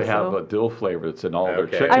do know they have a dill flavor that's in all their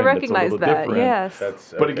chicken. I recognize that's a that. Different.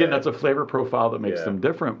 Yes. But again, that's a flavor profile that makes them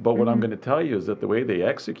different. But what I'm going to tell you is that the way they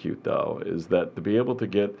execute, though, is that to be able to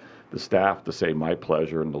get the staff to say "my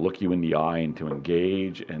pleasure" and to look you in the eye and to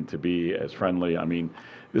engage and to be as friendly. I mean,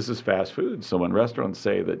 this is fast food. So when restaurants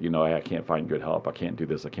say that I can't find good help, I can't do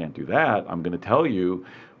this, I can't do that, I'm going to tell you,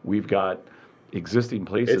 we've got existing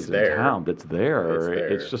places in town that's there.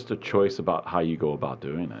 It's just a choice about how you go about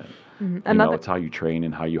doing it. Mm-hmm. It's how you train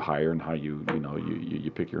and how you hire and how you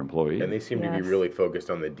pick your employees. And they seem to be really focused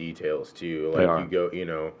on the details too. Like you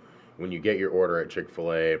go, when you get your order at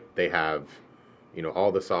Chick-fil-A, they have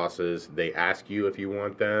all the sauces. They ask you if you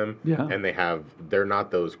want them. Yeah. And they're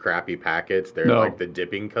not those crappy packets. They're like the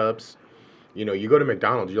dipping cups. You go to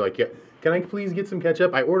McDonald's, you're like, can I please get some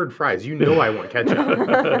ketchup? I ordered fries. You know I want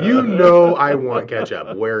ketchup. You know I want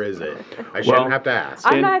ketchup. Where is it? I shouldn't have to ask.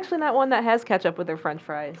 I'm actually not one that has ketchup with their French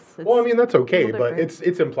fries. Well, I mean, that's okay, but different.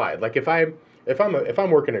 it's implied. Like if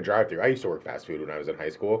I'm working a drive-thru, I used to work fast food when I was in high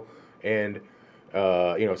school, and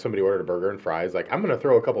if somebody ordered a burger and fries, like I'm gonna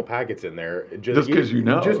throw a couple packets in there just because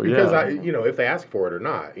just because I if they ask for it or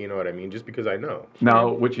not, you know what I mean? Just because I know. Now,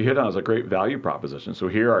 what you hit on is a great value proposition. So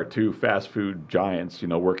here are two fast food giants,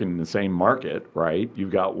 working in the same market, right?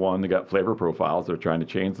 You've got one that got flavor profiles. They're trying to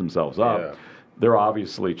change themselves up. Yeah. They're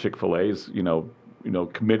obviously Chick-fil-A's,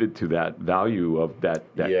 committed to that value of that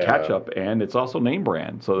ketchup, and it's also name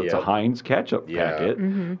brand. So it's a Heinz ketchup packet,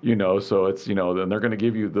 so it's, and they're going to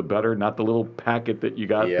give you the better, not the little packet that you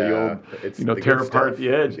got the old, tear apart the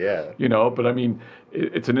edge. Yeah. But I mean,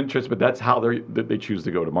 it's an interest, but that's how they choose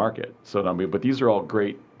to go to market. So, I mean, but these are all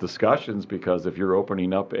great discussions because if you're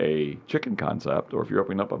opening up a chicken concept or if you're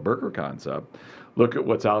opening up a burger concept, look at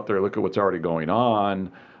what's out there, look at what's already going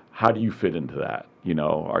on. How do you fit into that?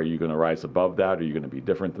 Are you going to rise above that? Are you going to be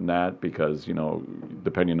different than that? Because,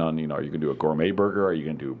 depending on, are you going to do a gourmet burger? Are you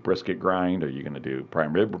going to do brisket grind? Are you going to do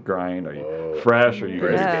prime rib grind? Are you fresh? Are you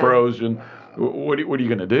going to do frozen? What are you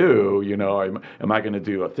going to do? Am I going to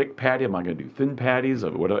do a thick patty? Am I going to do thin patties?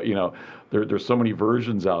 There's so many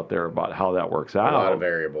versions out there about how that works out. A lot of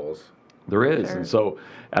variables. There is. Sure. And so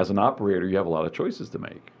as an operator, you have a lot of choices to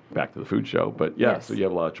make. Back to the food show, but so you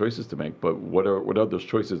have a lot of choices to make. But what are those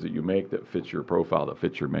choices that you make that fits your profile, that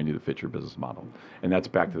fits your menu, that fits your business model? And that's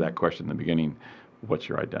back to that question in the beginning: what's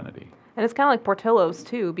your identity? And it's kind of like Portillo's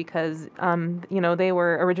too, because they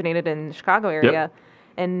were originated in the Chicago area,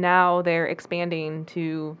 and now they're expanding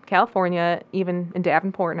to California, even in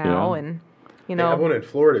Davenport now, and. They have one in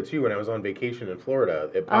Florida too. When I was on vacation in Florida,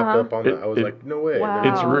 it popped up on I was like, no way. Wow.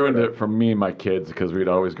 It's ruined it for me and my kids because we'd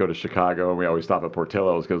always go to Chicago and we always stop at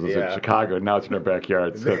Portillo's because it's in Chicago. And now it's in our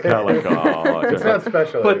backyard. It's kind of like, it's not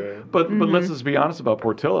special. But let's just be honest about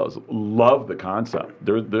Portillo's. Love the concept.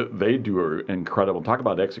 They do an incredible. Talk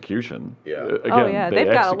about execution. Yeah. Again,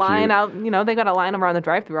 they've got a line out. They got a line around the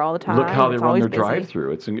drive-through all the time. Look how they run their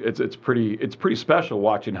drive-through. It's pretty special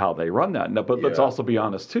watching how they run that. No, but let's also be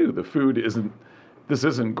honest too. The food isn't. This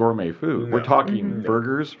isn't gourmet food. No. We're talking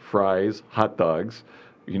burgers, fries, hot dogs,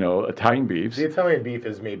 Italian beefs. The Italian beef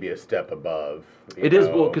is maybe a step above. It is,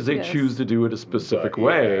 because they choose to do it a specific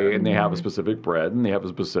way, and they have a specific bread, and they have a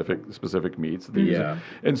specific meats.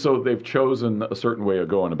 And so they've chosen a certain way of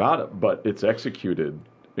going about it, but it's executed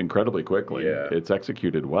incredibly quickly. Yeah. It's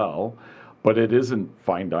executed well. But it isn't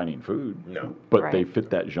fine dining food. No. But they fit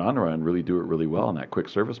that genre and really do it really well in that quick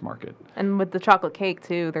service market. And with the chocolate cake,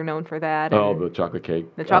 too, they're known for that. Oh, the chocolate cake.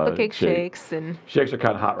 The chocolate cake shakes. And shakes are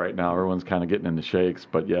kind of hot right now. Everyone's kind of getting into shakes.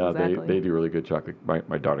 But, they do really good chocolate.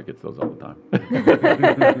 My daughter gets those all the time.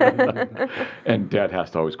 And Dad has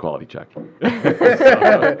to always quality check.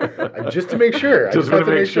 Just to make sure. I just want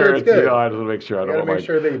to make sure it's good. I just want to make sure. I don't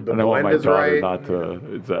want my daughter not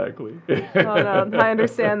to. Exactly. Oh, no, I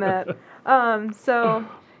understand that. I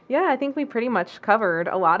think we pretty much covered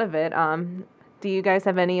a lot of it. Do you guys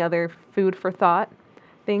have any other food for thought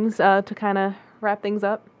things to kind of wrap things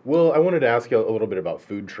up? Well, I wanted to ask you a little bit about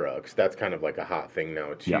food trucks. That's kind of like a hot thing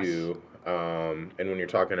now too. Yes. And when you're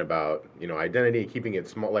talking about, identity, keeping it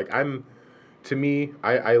small, I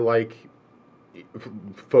like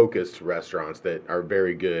focused restaurants that are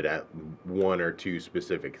very good at one or two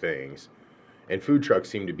specific things. And food trucks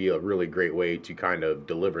seem to be a really great way to kind of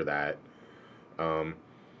deliver that.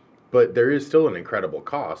 But there is still an incredible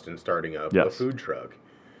cost in starting up a food truck.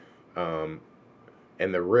 And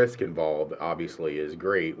the risk involved, obviously, is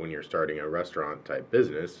great when you're starting a restaurant-type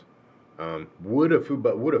business. Would a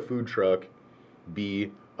food truck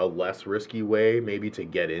be a less risky way, maybe, to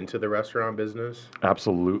get into the restaurant business?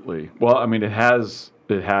 Absolutely. Well, I mean, there's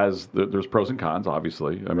pros and cons,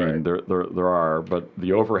 obviously. I mean, there are, but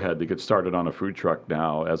the overhead to get started on a food truck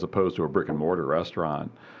now, as opposed to a brick and mortar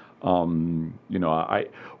restaurant,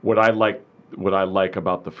 what I like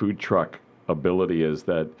about the food truck ability is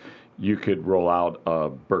that you could roll out a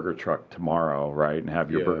burger truck tomorrow, right, and have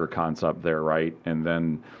your burger concept there, right, and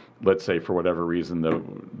then let's say for whatever reason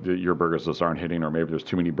your burgers just aren't hitting, or maybe there's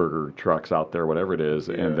too many burger trucks out there, whatever it is,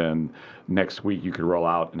 and then next week you could roll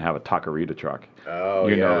out and have a taqueria truck. Oh,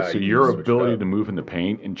 So your ability to move in the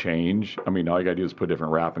paint and change, I mean, all you got to do is put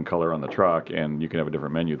different wrap and color on the truck, and you can have a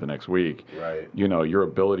different menu the next week. Right. Your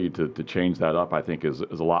ability to change that up, I think, is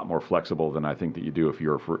a lot more flexible than I think that you do if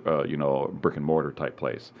you're a brick and mortar type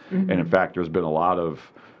place. Mm-hmm. And in fact, there's been a lot of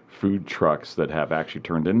food trucks that have actually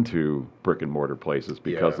turned into brick and mortar places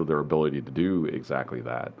because of their ability to do exactly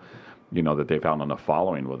that. that they found enough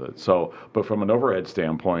following with it. So, but from an overhead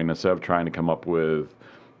standpoint, instead of trying to come up with,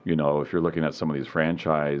 if you're looking at some of these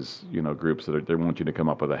franchise, groups they want you to come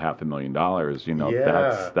up with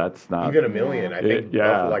 $500,000, that's not even $1 million. I think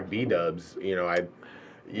like B-dubs,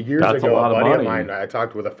 years that's ago, a lot buddy of of money. mine, I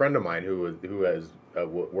talked with a friend of mine who has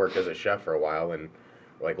worked as a chef for a while, and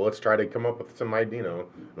like, let's try to come up with some idea,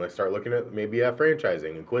 let's start looking at maybe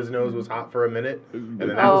franchising. And Quiznos was hot for a minute, and then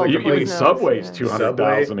that was like even Subway's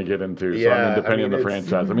 $200,000 to get into. So I mean, depending on the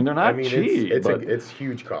franchise, they're not cheap. It's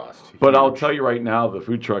huge cost. But I'll tell you right now, the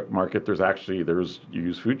food truck market, there's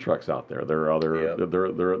used food trucks out there. There are they're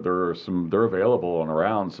available and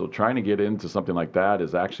around. So trying to get into something like that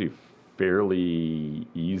is actually fairly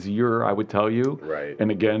easier, I would tell you. Right.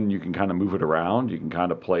 And again, you can kind of move it around. You can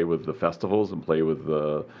kind of play with the festivals and play with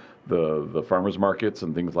the farmers markets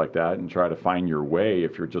and things like that, and try to find your way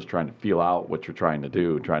if you're just trying to feel out what you're trying to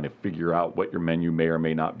do, trying to figure out what your menu may or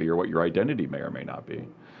may not be, or what your identity may or may not be.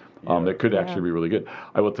 That could actually be really good.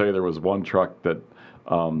 I will tell you, there was one truck that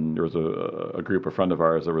there was a friend of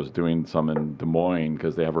ours that was doing some in Des Moines,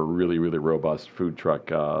 because they have a really, really robust food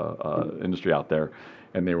truck industry out there.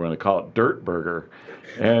 And they were going to call it Dirt Burger.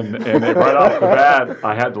 And right off the bat,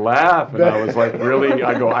 I had to laugh. And I was like, really?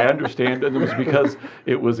 I understand. And it was because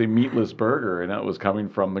it was a meatless burger, and it was coming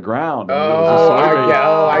from the ground. And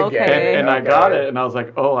I get it. And I got it. And I was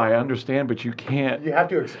like, I understand, but you can't. You have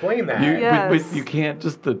to explain that. But you can't,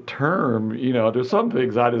 just the term, there's some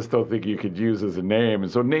things I just don't think you could use as a name.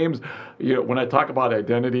 And so names, when I talk about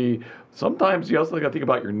identity, sometimes you also got to think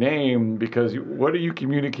about your name, because what are you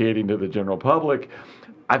communicating to the general public?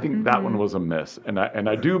 I think that one was a miss, and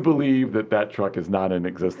I do believe that truck is not in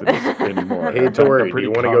existence anymore. Hey, Tory, do you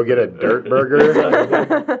want to go get a Dirt Burger?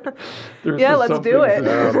 Let's do it.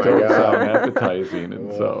 Oh my God, sound appetizing,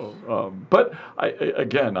 and but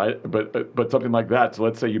something like that. So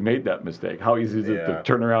let's say you made that mistake. How easy is it to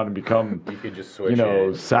turn around and become? You could just switch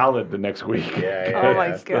it. Salad the next week. Oh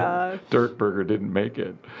my gosh. Dirt Burger didn't make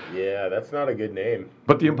it. Yeah, that's not a good name.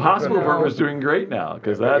 But the Impossible Burger is doing great now,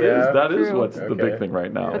 because that is what's the big thing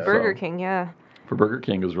right now. With Burger King, For Burger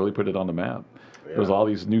King, has really put it on the map. Yeah. There's all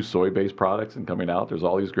these new soy-based products and coming out. There's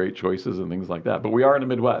all these great choices and things like that. But we are in the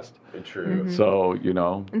Midwest. True. So,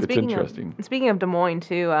 it's interesting. Speaking of Des Moines,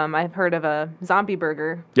 too, I've heard of a zombie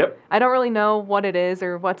burger. Yep. I don't really know what it is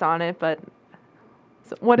or what's on it, but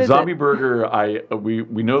what is Zombie it? Burger, we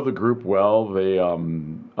know the group well. They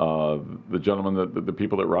the gentleman, the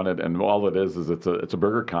people that run it, and all it is it's a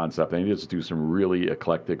burger concept. They just do some really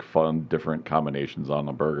eclectic, fun, different combinations on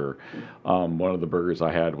a burger. One of the burgers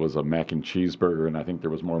I had was a mac and cheese burger, and I think there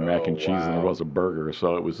was more mac and cheese than there was a burger.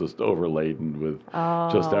 So it was just overladen with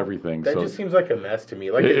just everything. That just seems like a mess to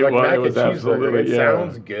me. Like mac and cheese burger, it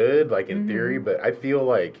sounds good, like in theory, but I feel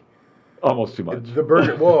like almost too much. The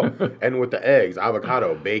burger, and with the eggs,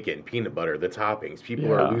 avocado, bacon, peanut butter, the toppings.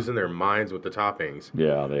 People are losing their minds with the toppings.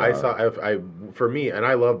 Yeah, they are. For me, and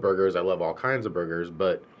I love burgers. I love all kinds of burgers,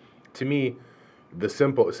 but to me, the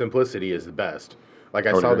simplicity is the best. Like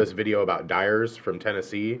I saw this video about Dyer's from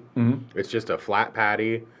Tennessee. Mm-hmm. It's just a flat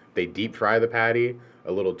patty. They deep fry the patty,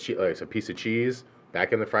 a little like a piece of cheese,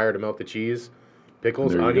 back in the fryer to melt the cheese.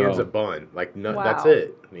 Pickles, onions, a bun. That's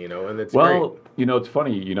it. And it's great. It's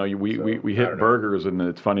funny. We hit burgers, and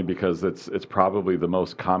it's funny because it's probably the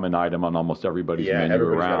most common item on almost everybody's menu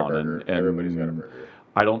around. And everybody's got a burger.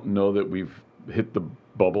 I don't know that we've hit the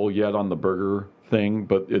bubble yet on the burger thing,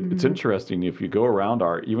 but it's interesting. If you go around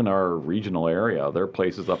our regional area, there are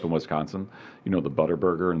places up in Wisconsin, the Butter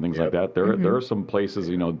Burger and things like that. There are some places,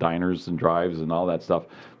 diners and drives and all that stuff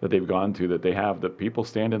that they've gone to that they have that people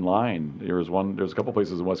stand in line. There's a couple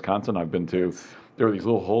places in Wisconsin I've been to. There are these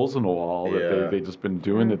little holes in the wall that they've just been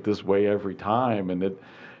doing it this way every time,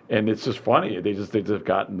 and it's just funny. They've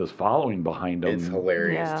gotten this following behind them. It's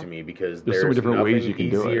hilarious to me because there's so many different ways you can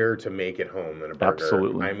do it. Easier to make at home than a burger.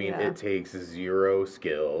 Absolutely. I mean, it takes zero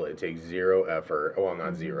skill. It takes zero effort. Well,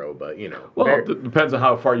 not zero, but Well, it depends on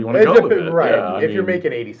how far you want to go with it. Right. Yeah, if you're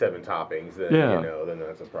making 87 toppings, then then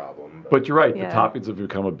that's a problem. But you're right. The toppings have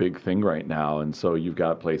become a big thing right now, and so you've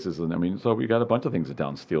got places, and so we've got a bunch of things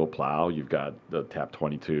down. Steel Plow. You've got the Tap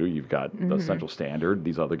 22. You've got the Central Standard.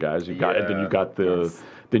 These other guys. You've got, and then you've got the.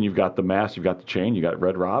 Then you've got the Mass, you've got the Chain, you got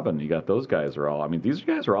Red Robin, you got those guys these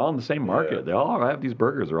guys are all in the same market. Yeah. They all have these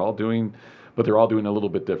burgers. They're all doing a little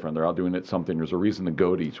bit different. They're all doing it something. There's a reason to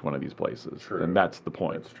go to each one of these places. True. And that's the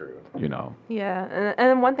point. That's true. Yeah,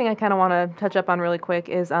 and one thing I kind of want to touch up on really quick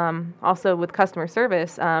is also with customer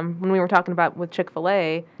service. When we were talking about with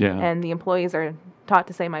Chick-fil-A, and the employees are trained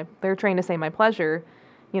to say my pleasure.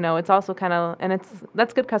 It's also kind of, and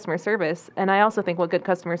that's good customer service. And I also think what good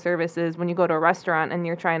customer service is when you go to a restaurant and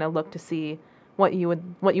you're trying to look to see what you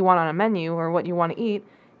want on a menu or what you want to eat,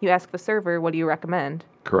 you ask the server, what do you recommend?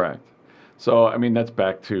 Correct. So, I mean, that's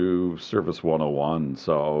back to Service 101.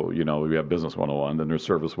 So, we have Business 101, then there's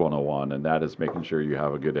Service 101, and that is making sure you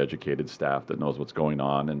have a good educated staff that knows what's going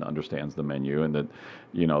on and understands the menu, and that,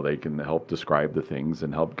 they can help describe the things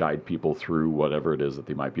and help guide people through whatever it is that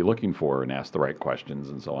they might be looking for and ask the right questions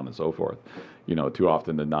and so on and so forth. Too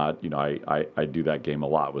often than not, I do that game a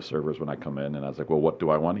lot with servers when I come in, and I was like, well, what do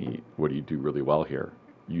I want to eat? What do you do really well here?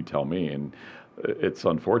 You tell me. And it's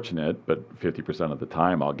unfortunate, but 50% of the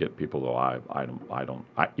time I'll get people to lie. I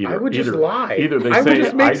would just lie. Either they say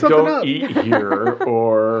I don't eat here,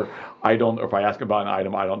 or I don't. Or if I ask about an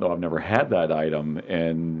item, I don't know. I've never had that item,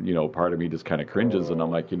 and part of me just kind of cringes, and I'm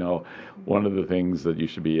like, one of the things that you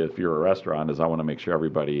should be if you're a restaurant is I want to make sure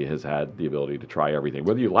everybody has had the ability to try everything,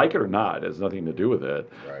 whether you like it or not. It has nothing to do with it,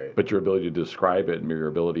 right. But your ability to describe it and your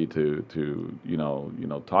ability to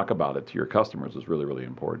talk about it to your customers is really, really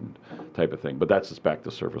important, type of thing. But that's just back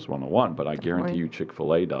to Service 101. But I guarantee you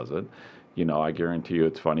Chick-fil-A does it. I guarantee you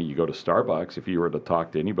it's funny. You go to Starbucks, if you were to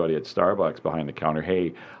talk to anybody at Starbucks behind the counter,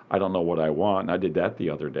 hey, I don't know what I want. And I did that the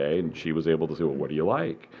other day, and she was able to say, well, what do you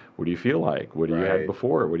like? What do you feel like? What do you had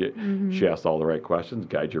before? She asked all the right questions,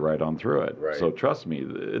 guide you right on through it. Right. So trust me,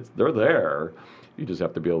 they're there. You just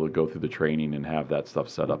have to be able to go through the training and have that stuff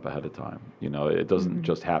set up ahead of time. It doesn't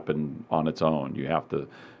just happen on its own. You have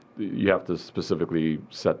to specifically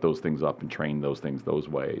set those things up and train those things those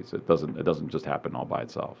ways. It doesn't just happen all by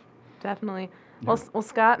itself. Definitely. Yeah. Well,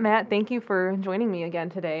 Scott, Matt, thank you for joining me again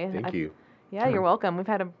today. Thank you. Yeah, you're welcome. We've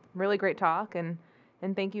had a really great talk, and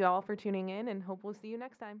thank you all for tuning in, and hope we'll see you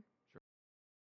next time.